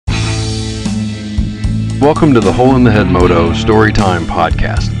Welcome to the Hole in the Head Moto Storytime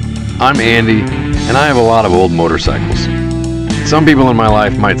Podcast. I'm Andy, and I have a lot of old motorcycles. Some people in my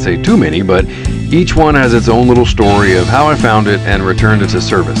life might say too many, but each one has its own little story of how I found it and returned it to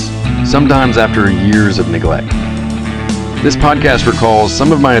service, sometimes after years of neglect. This podcast recalls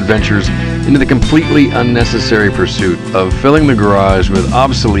some of my adventures into the completely unnecessary pursuit of filling the garage with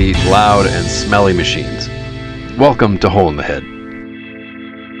obsolete, loud, and smelly machines. Welcome to Hole in the Head.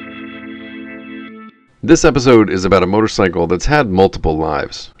 This episode is about a motorcycle that's had multiple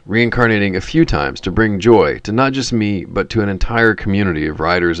lives, reincarnating a few times to bring joy to not just me, but to an entire community of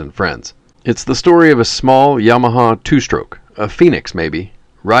riders and friends. It's the story of a small Yamaha two-stroke, a Phoenix maybe,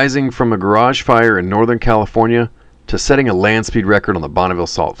 rising from a garage fire in Northern California to setting a land speed record on the Bonneville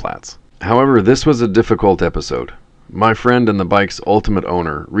Salt Flats. However, this was a difficult episode. My friend and the bike's ultimate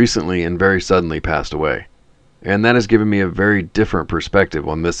owner recently and very suddenly passed away. And that has given me a very different perspective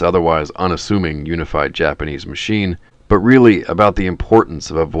on this otherwise unassuming unified Japanese machine, but really about the importance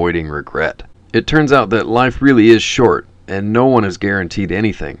of avoiding regret. It turns out that life really is short, and no one is guaranteed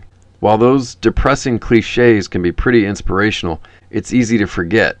anything. While those depressing cliches can be pretty inspirational, it's easy to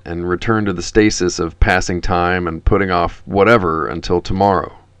forget and return to the stasis of passing time and putting off whatever until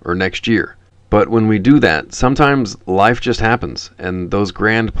tomorrow or next year. But when we do that, sometimes life just happens, and those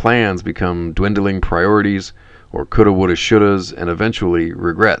grand plans become dwindling priorities, or coulda, woulda, shouldas, and eventually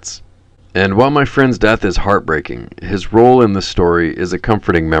regrets. And while my friend's death is heartbreaking, his role in this story is a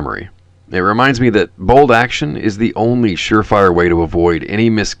comforting memory. It reminds me that bold action is the only surefire way to avoid any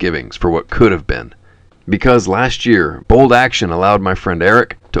misgivings for what could have been. Because last year, bold action allowed my friend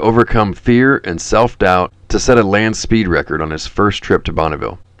Eric to overcome fear and self-doubt to set a land speed record on his first trip to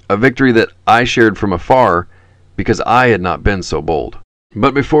Bonneville. A victory that I shared from afar because I had not been so bold.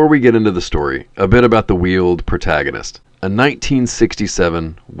 But before we get into the story, a bit about the wheeled protagonist, a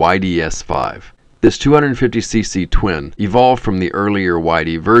 1967 YDS-5. This 250cc twin evolved from the earlier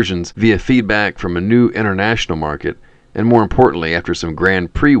YD versions via feedback from a new international market, and more importantly after some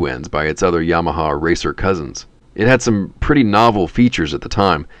Grand Prix wins by its other Yamaha racer cousins. It had some pretty novel features at the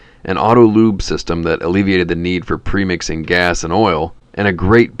time, an auto lube system that alleviated the need for premixing gas and oil, and a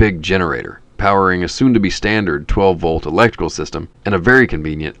great big generator, powering a soon-to-be standard 12-volt electrical system and a very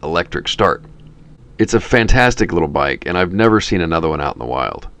convenient electric start. It's a fantastic little bike, and I've never seen another one out in the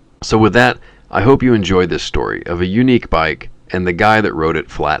wild. So with that, I hope you enjoyed this story of a unique bike and the guy that rode it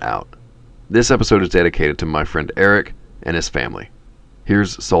flat out. This episode is dedicated to my friend Eric and his family.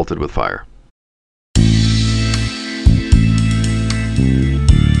 Here's Salted with Fire.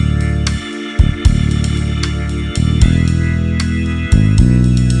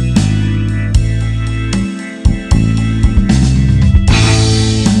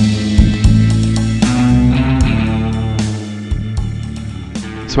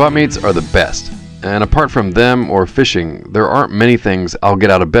 Swap meets are the best, and apart from them or fishing, there aren't many things I'll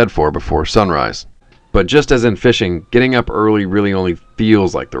get out of bed for before sunrise. But just as in fishing, getting up early really only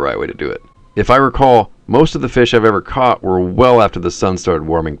feels like the right way to do it. If I recall, most of the fish I've ever caught were well after the sun started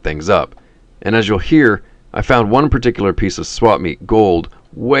warming things up, and as you'll hear, I found one particular piece of swap meet gold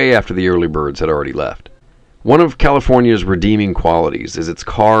way after the early birds had already left. One of California's redeeming qualities is its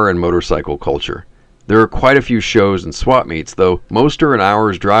car and motorcycle culture. There are quite a few shows and swap meets, though most are an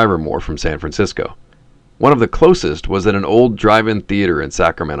hour's drive or more from San Francisco. One of the closest was at an old drive-in theater in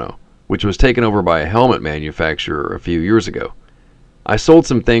Sacramento, which was taken over by a helmet manufacturer a few years ago. I sold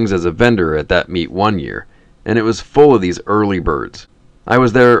some things as a vendor at that meet one year, and it was full of these early birds. I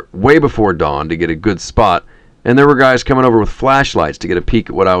was there way before dawn to get a good spot, and there were guys coming over with flashlights to get a peek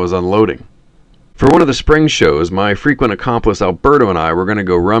at what I was unloading. For one of the spring shows, my frequent accomplice Alberto and I were going to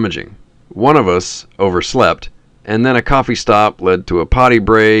go rummaging. One of us overslept, and then a coffee stop led to a potty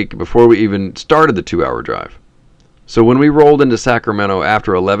break before we even started the 2-hour drive. So when we rolled into Sacramento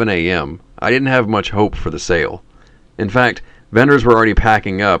after 11 a.m., I didn't have much hope for the sale. In fact, vendors were already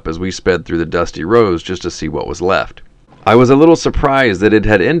packing up as we sped through the dusty rows just to see what was left. I was a little surprised that it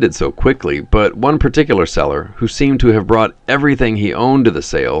had ended so quickly, but one particular seller, who seemed to have brought everything he owned to the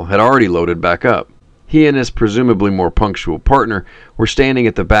sale, had already loaded back up. He and his presumably more punctual partner were standing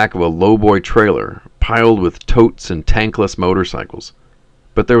at the back of a lowboy trailer, piled with totes and tankless motorcycles.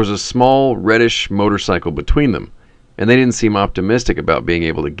 But there was a small, reddish motorcycle between them, and they didn't seem optimistic about being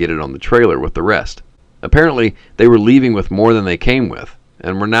able to get it on the trailer with the rest. Apparently, they were leaving with more than they came with,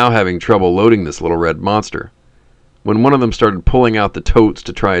 and were now having trouble loading this little red monster. When one of them started pulling out the totes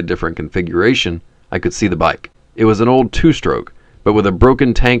to try a different configuration, I could see the bike. It was an old two-stroke, but with a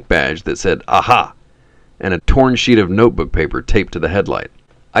broken tank badge that said, "Aha!" and a torn sheet of notebook paper taped to the headlight.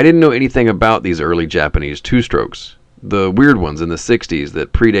 I didn't know anything about these early Japanese two-strokes, the weird ones in the 60s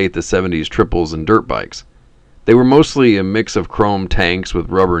that predate the 70s triples and dirt bikes. They were mostly a mix of chrome tanks with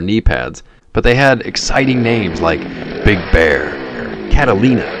rubber knee pads, but they had exciting names like Big Bear,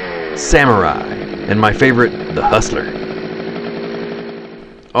 Catalina, Samurai, and my favorite, the Hustler.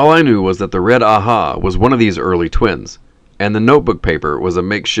 All I knew was that the red AHA was one of these early twins, and the notebook paper was a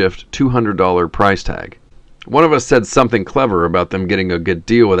makeshift $200 price tag. One of us said something clever about them getting a good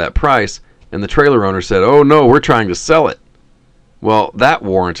deal with that price, and the trailer owner said, "Oh no, we're trying to sell it." Well, that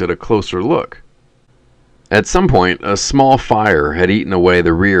warranted a closer look. At some point, a small fire had eaten away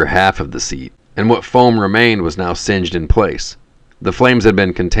the rear half of the seat, and what foam remained was now singed in place. The flames had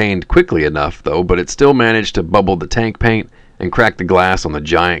been contained quickly enough, though, but it still managed to bubble the tank paint and crack the glass on the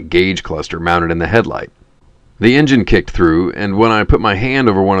giant gauge cluster mounted in the headlight. The engine kicked through, and when I put my hand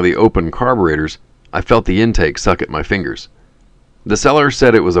over one of the open carburetors, I felt the intake suck at my fingers. The seller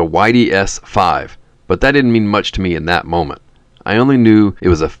said it was a YDS-5, but that didn't mean much to me in that moment. I only knew it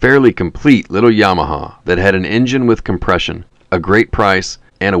was a fairly complete little Yamaha that had an engine with compression, a great price,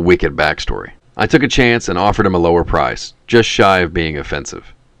 and a wicked backstory. I took a chance and offered him a lower price, just shy of being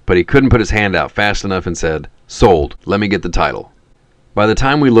offensive. But he couldn't put his hand out fast enough and said, "Sold, let me get the title." By the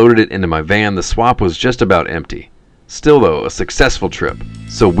time we loaded it into my van, the swap was just about empty. Still though, a successful trip,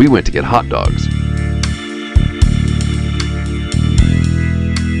 so we went to get hot dogs.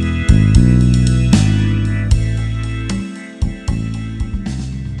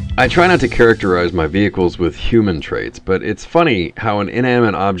 I try not to characterize my vehicles with human traits, but it's funny how an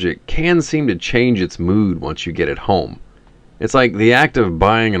inanimate object can seem to change its mood once you get it home. It's like the act of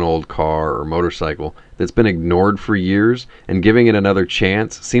buying an old car or motorcycle that's been ignored for years and giving it another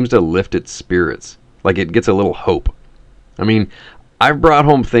chance seems to lift its spirits, like it gets a little hope. I mean, I've brought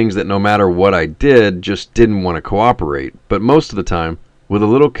home things that no matter what I did, just didn't want to cooperate, but most of the time, with a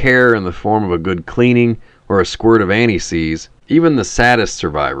little care in the form of a good cleaning or a squirt of anti-seize, even the saddest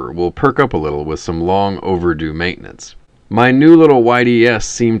survivor will perk up a little with some long overdue maintenance. My new little YDS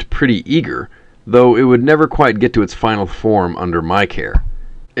seemed pretty eager, though it would never quite get to its final form under my care.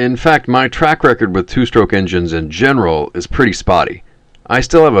 In fact, my track record with two-stroke engines in general is pretty spotty. I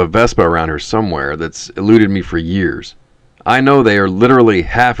still have a Vespa around here somewhere that's eluded me for years. I know they are literally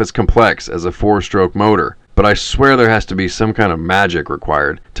half as complex as a four-stroke motor, but I swear there has to be some kind of magic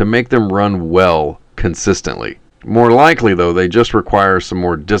required to make them run well consistently. More likely, though, they just require some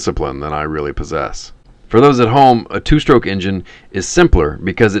more discipline than I really possess. For those at home, a two-stroke engine is simpler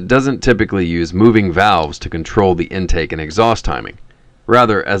because it doesn't typically use moving valves to control the intake and exhaust timing.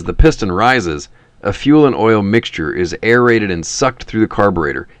 Rather, as the piston rises, a fuel and oil mixture is aerated and sucked through the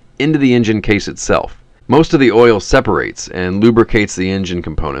carburetor into the engine case itself. Most of the oil separates and lubricates the engine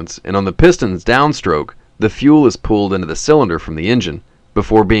components, and on the piston's downstroke, the fuel is pulled into the cylinder from the engine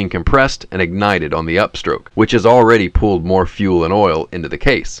before being compressed and ignited on the upstroke, which has already pulled more fuel and oil into the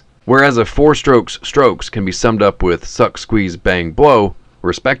case. Whereas a four-stroke's strokes can be summed up with suck, squeeze, bang, blow,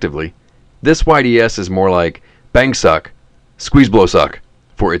 respectively, this YDS is more like bang, suck, squeeze, blow, suck,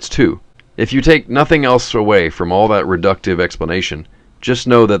 for its two. If you take nothing else away from all that reductive explanation, just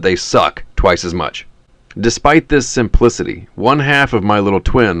know that they suck twice as much. Despite this simplicity, one half of my little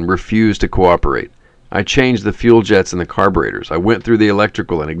twin refused to cooperate. I changed the fuel jets and the carburetors. I went through the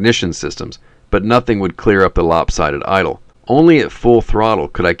electrical and ignition systems, but nothing would clear up the lopsided idle. Only at full throttle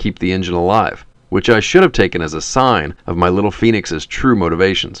could I keep the engine alive, which I should have taken as a sign of my little Phoenix's true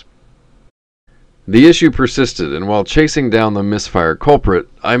motivations. The issue persisted, and while chasing down the misfire culprit,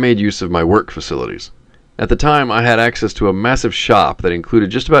 I made use of my work facilities. At the time, I had access to a massive shop that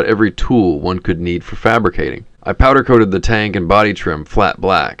included just about every tool one could need for fabricating. I powder-coated the tank and body trim flat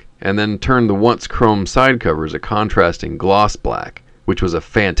black, and then turned the once chrome side covers a contrasting gloss black, which was a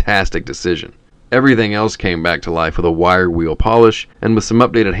fantastic decision. Everything else came back to life with a wire wheel polish, and with some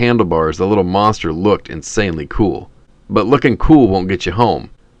updated handlebars, the little monster looked insanely cool. But looking cool won't get you home.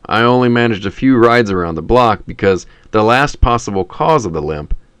 I only managed a few rides around the block because the last possible cause of the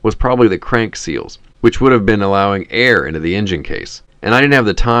limp was probably the crank seals, which would have been allowing air into the engine case, and I didn't have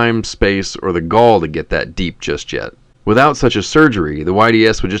the time, space, or the gall to get that deep just yet. Without such a surgery, the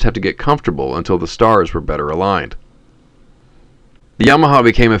YDS would just have to get comfortable until the stars were better aligned. The Yamaha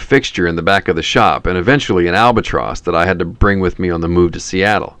became a fixture in the back of the shop, and eventually an albatross that I had to bring with me on the move to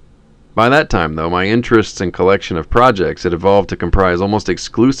Seattle. By that time, though, my interests and collection of projects had evolved to comprise almost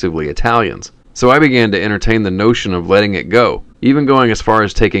exclusively Italians, so I began to entertain the notion of letting it go, even going as far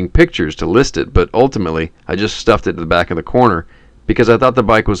as taking pictures to list it, but ultimately I just stuffed it to the back of the corner because I thought the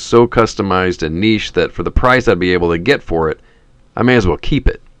bike was so customized and niche that for the price I'd be able to get for it, I may as well keep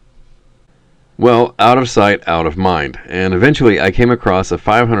it. Well, out of sight, out of mind, and eventually I came across a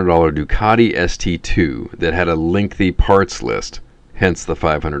 $500 Ducati ST2 that had a lengthy parts list, hence the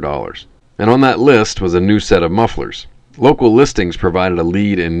 $500. and on that list was a new set of mufflers. Local listings provided a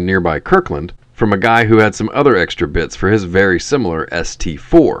lead in nearby Kirkland from a guy who had some other extra bits for his very similar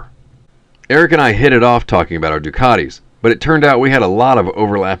ST4. Eric and I hit it off talking about our Ducatis, but it turned out we had a lot of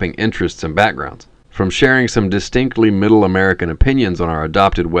overlapping interests and backgrounds, from sharing some distinctly middle American opinions on our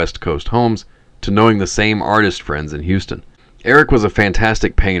adopted West Coast homes to knowing the same artist friends in Houston. Eric was a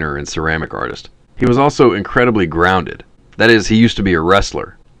fantastic painter and ceramic artist. He was also incredibly grounded. That is, he used to be a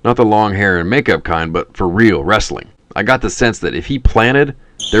wrestler. Not the long hair and makeup kind, but for real wrestling. I got the sense that if he planted,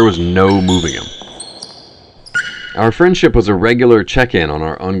 there was no moving him. Our friendship was a regular check-in on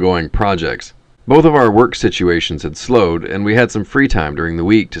our ongoing projects. Both of our work situations had slowed, and we had some free time during the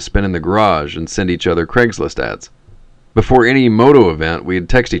week to spend in the garage and send each other Craigslist ads. Before any moto event, we'd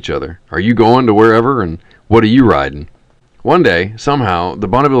text each other, "Are you going to wherever, and what are you riding?" One day, somehow, the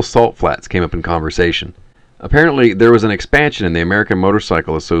Bonneville Salt Flats came up in conversation. Apparently, there was an expansion in the American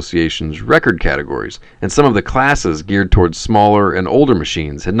Motorcycle Association's record categories, and some of the classes geared towards smaller and older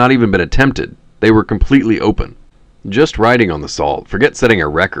machines had not even been attempted. They were completely open. Just riding on the Salt, forget setting a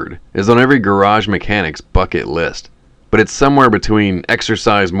record, is on every garage mechanic's bucket list. But it's somewhere between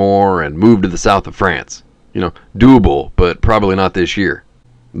exercise more and move to the south of France. Doable, but probably not this year.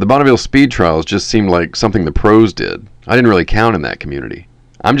 The Bonneville Speed Trials just seemed like something the pros did. I didn't really count in that community.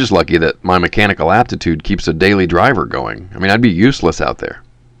 I'm just lucky that my mechanical aptitude keeps a daily driver going. I'd be useless out there.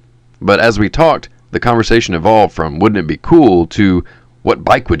 But as we talked, the conversation evolved from "wouldn't it be cool" to "what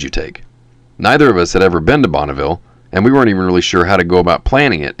bike would you take?" Neither of us had ever been to Bonneville, and we weren't even really sure how to go about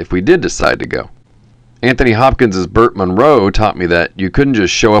planning it if we did decide to go. Anthony Hopkins' Burt Munro taught me that you couldn't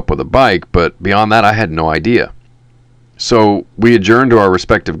just show up with a bike, but beyond that I had no idea. So we adjourned to our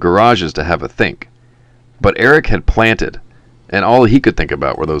respective garages to have a think. But Eric had planted, and all he could think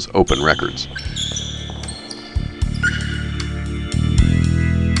about were those open records.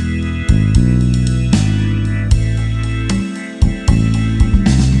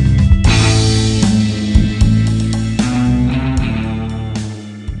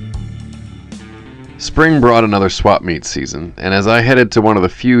 Spring brought another swap meet season, and as I headed to one of the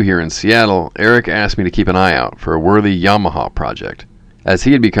few here in Seattle, Eric asked me to keep an eye out for a worthy Yamaha project, as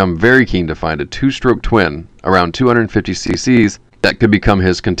he had become very keen to find a two-stroke twin around 250 cc's that could become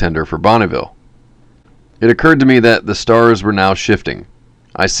his contender for Bonneville. It occurred to me that the stars were now shifting.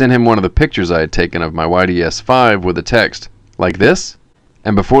 I sent him one of the pictures I had taken of my YDS-5 with a text, "Like this?"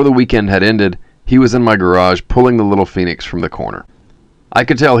 And before the weekend had ended, he was in my garage pulling the little Phoenix from the corner. I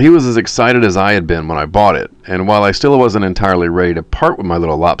could tell he was as excited as I had been when I bought it, and while I still wasn't entirely ready to part with my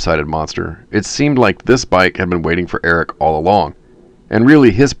little lopsided monster, it seemed like this bike had been waiting for Eric all along. And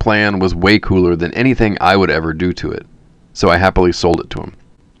really, his plan was way cooler than anything I would ever do to it, so I happily sold it to him.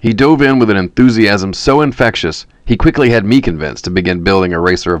 He dove in with an enthusiasm so infectious, he quickly had me convinced to begin building a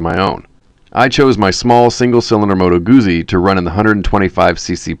racer of my own. I chose my small single-cylinder Moto Guzzi to run in the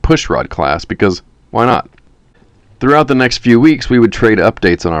 125cc pushrod class because why not? Throughout the next few weeks, we would trade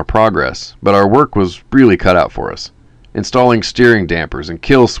updates on our progress, but our work was really cut out for us. Installing steering dampers and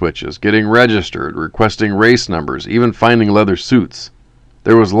kill switches, getting registered, requesting race numbers, even finding leather suits.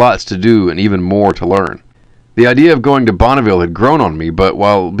 There was lots to do and even more to learn. The idea of going to Bonneville had grown on me, but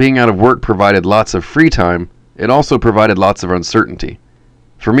while being out of work provided lots of free time, it also provided lots of uncertainty.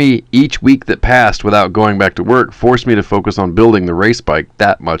 For me, each week that passed without going back to work forced me to focus on building the race bike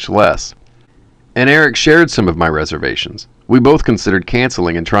that much less. And Eric shared some of my reservations. We both considered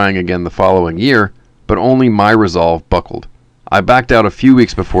canceling and trying again the following year, but only my resolve buckled. I backed out a few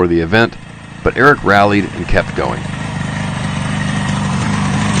weeks before the event, but Eric rallied and kept going.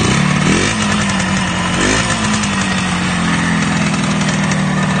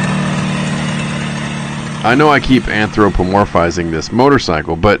 I know I keep anthropomorphizing this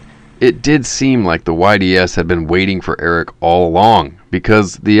motorcycle, but it did seem like the YDS had been waiting for Eric all along,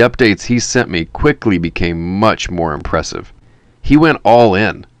 because the updates he sent me quickly became much more impressive. He went all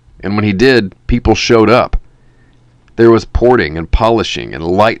in, and when he did, people showed up. There was porting and polishing and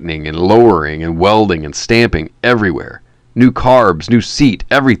lightening and lowering and welding and stamping everywhere. New carbs, new seat,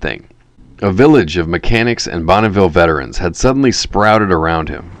 everything. A village of mechanics and Bonneville veterans had suddenly sprouted around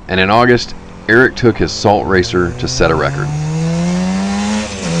him, and in August, Eric took his Salt Racer to set a record.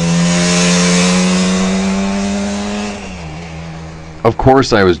 Of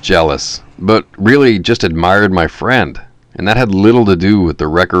course I was jealous, but really just admired my friend, and that had little to do with the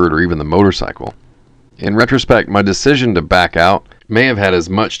record or even the motorcycle. In retrospect, my decision to back out may have had as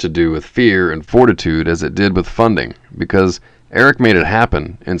much to do with fear and fortitude as it did with funding, because Eric made it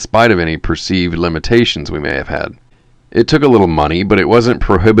happen in spite of any perceived limitations we may have had. It took a little money, but it wasn't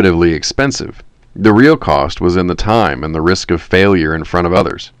prohibitively expensive. The real cost was in the time and the risk of failure in front of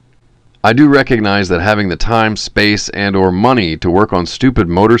others. I do recognize that having the time, space, and/or money to work on stupid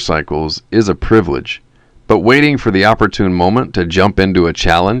motorcycles is a privilege, but waiting for the opportune moment to jump into a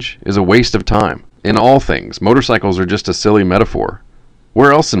challenge is a waste of time. In all things, motorcycles are just a silly metaphor.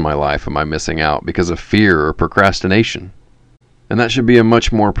 Where else in my life am I missing out because of fear or procrastination? And that should be a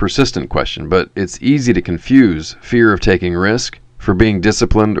much more persistent question, but it's easy to confuse fear of taking risk for being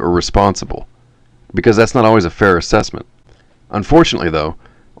disciplined or responsible, because that's not always a fair assessment. Unfortunately, though,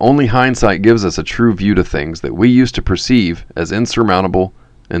 only hindsight gives us a true view to things that we used to perceive as insurmountable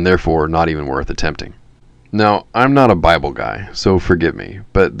and therefore not even worth attempting. Now, I'm not a Bible guy, so forgive me,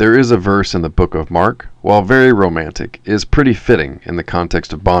 but there is a verse in the book of Mark, while very romantic, is pretty fitting in the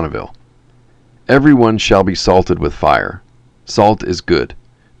context of Bonneville. Everyone shall be salted with fire. Salt is good,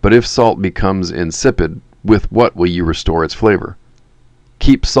 but if salt becomes insipid, with what will you restore its flavor?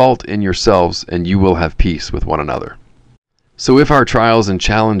 Keep salt in yourselves, and you will have peace with one another. So if our trials and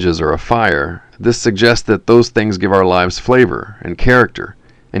challenges are a fire, this suggests that those things give our lives flavor and character,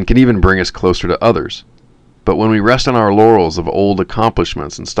 and can even bring us closer to others. But when we rest on our laurels of old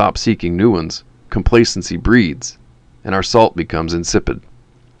accomplishments and stop seeking new ones, complacency breeds, and our salt becomes insipid.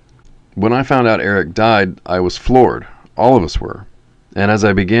 When I found out Eric died, I was floored. All of us were. And as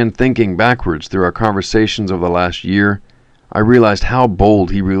I began thinking backwards through our conversations over the last year, I realized how bold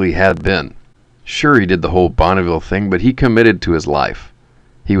he really had been. Sure, he did the whole Bonneville thing, but he committed to his life.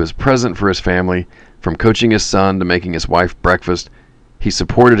 He was present for his family, from coaching his son to making his wife breakfast. He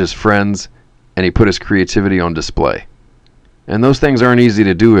supported his friends, and he put his creativity on display. And those things aren't easy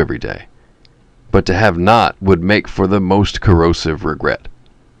to do every day. But to have not would make for the most corrosive regret.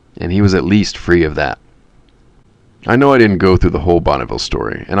 And he was at least free of that. I know I didn't go through the whole Bonneville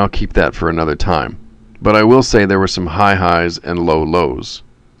story, and I'll keep that for another time. But I will say there were some high highs and low lows.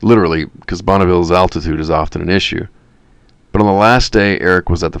 Literally, because Bonneville's altitude is often an issue. But on the last day Eric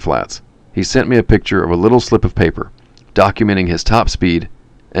was at the flats, he sent me a picture of a little slip of paper documenting his top speed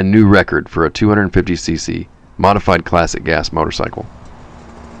and new record for a 250cc modified classic gas motorcycle.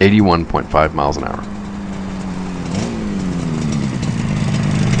 81.5 miles an hour.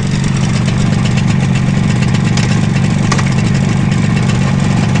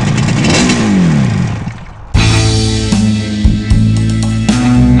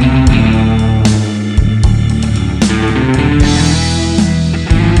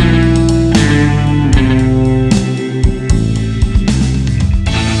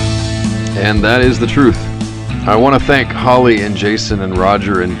 And that is the truth. I want to thank Holly and Jason and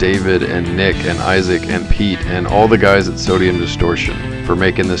Roger and David and Nick and Isaac and Pete and all the guys at Sodium Distortion for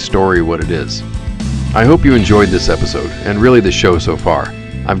making this story what it is. I hope you enjoyed this episode and really the show so far.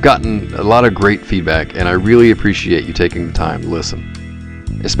 I've gotten a lot of great feedback and I really appreciate you taking the time to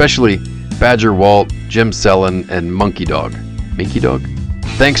listen. Especially Badger Walt, Jim Sellen, and Monkey Dog. Minky Dog?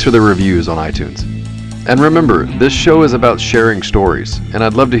 Thanks for the reviews on iTunes. And remember, this show is about sharing stories, and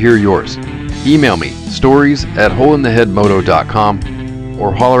I'd love to hear yours. Email me, stories@holeintheheadmoto.com,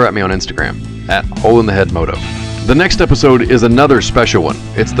 or holler at me on Instagram, @holeintheheadmoto. The next episode is another special one.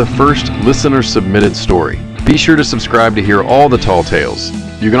 It's the first listener-submitted story. Be sure to subscribe to hear all the tall tales.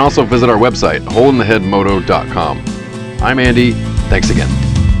 You can also visit our website, holeintheheadmoto.com. I'm Andy. Thanks again.